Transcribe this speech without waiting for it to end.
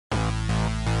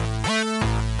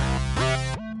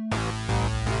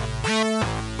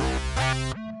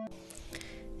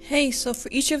Hey, so for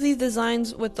each of these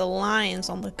designs with the lines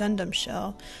on the Gundam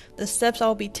shell, the steps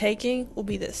I'll be taking will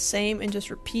be the same and just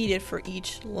repeated for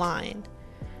each line.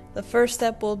 The first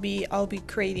step will be I'll be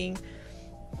creating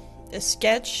a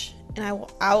sketch and I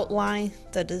will outline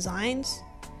the designs.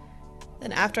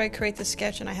 Then after I create the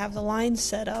sketch and I have the lines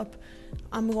set up,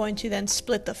 I'm going to then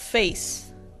split the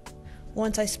face.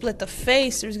 Once I split the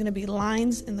face, there's going to be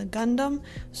lines in the Gundam,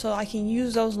 so I can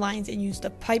use those lines and use the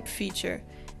pipe feature.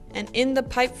 And in the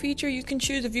pipe feature, you can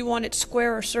choose if you want it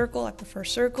square or circle. I prefer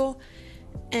circle.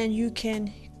 And you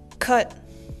can cut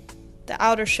the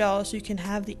outer shell so you can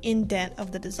have the indent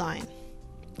of the design.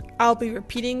 I'll be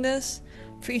repeating this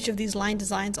for each of these line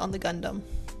designs on the Gundam.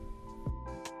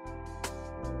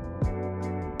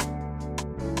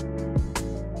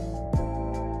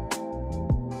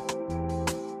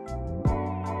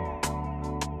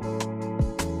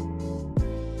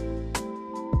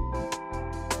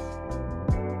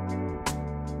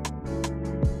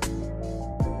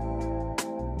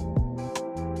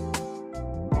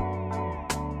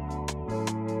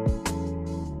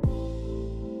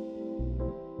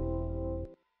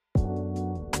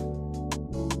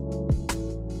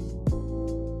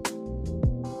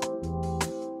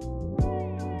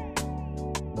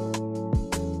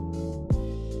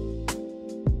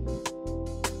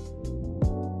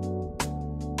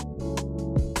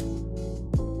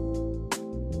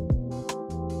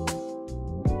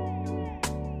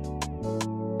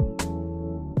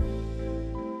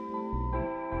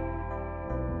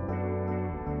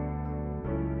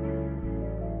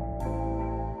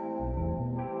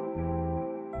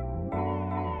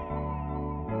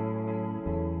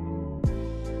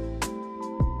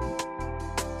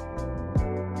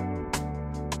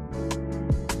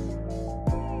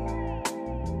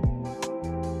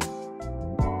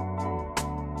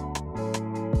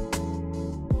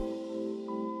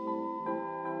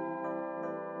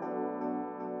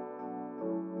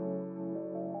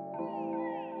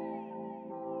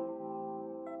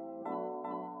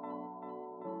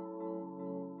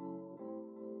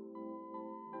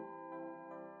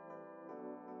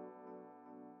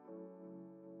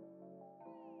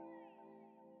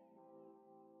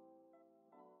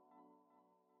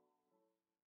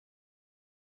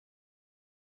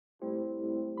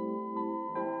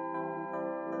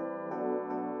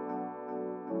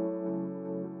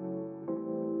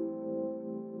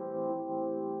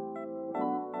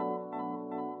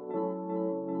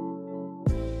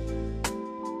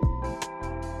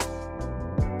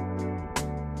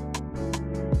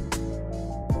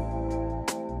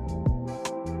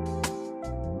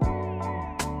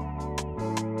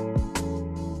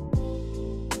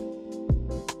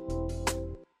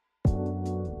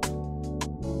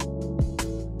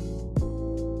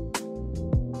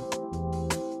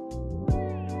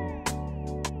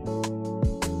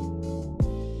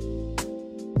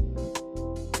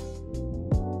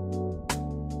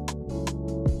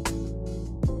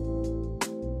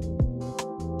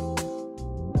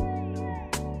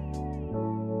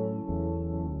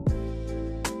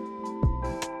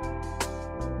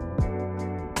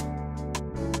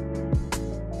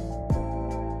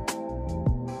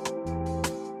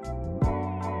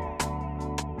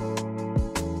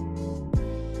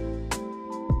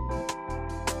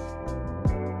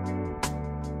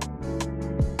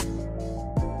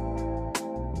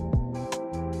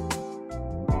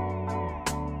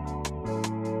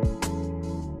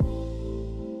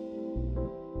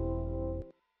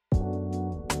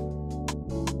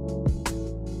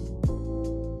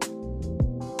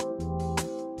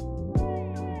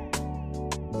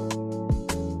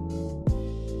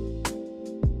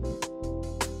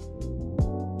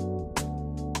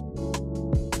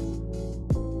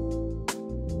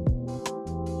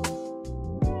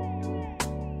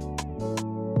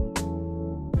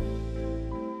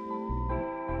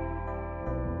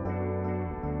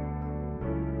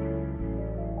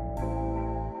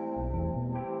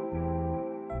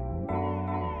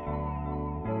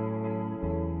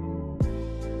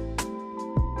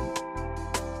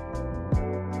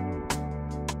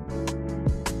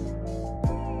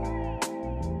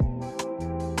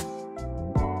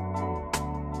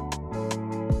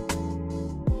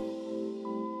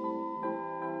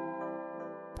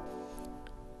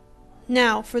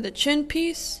 Now for the chin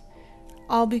piece,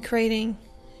 I'll be creating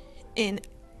an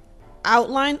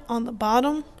outline on the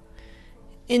bottom,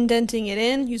 indenting it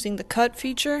in using the cut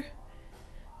feature.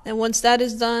 Then once that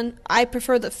is done, I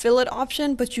prefer the fillet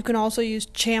option, but you can also use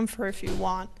chamfer if you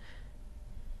want.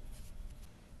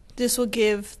 This will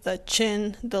give the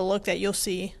chin the look that you'll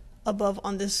see above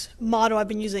on this model I've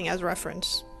been using as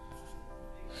reference.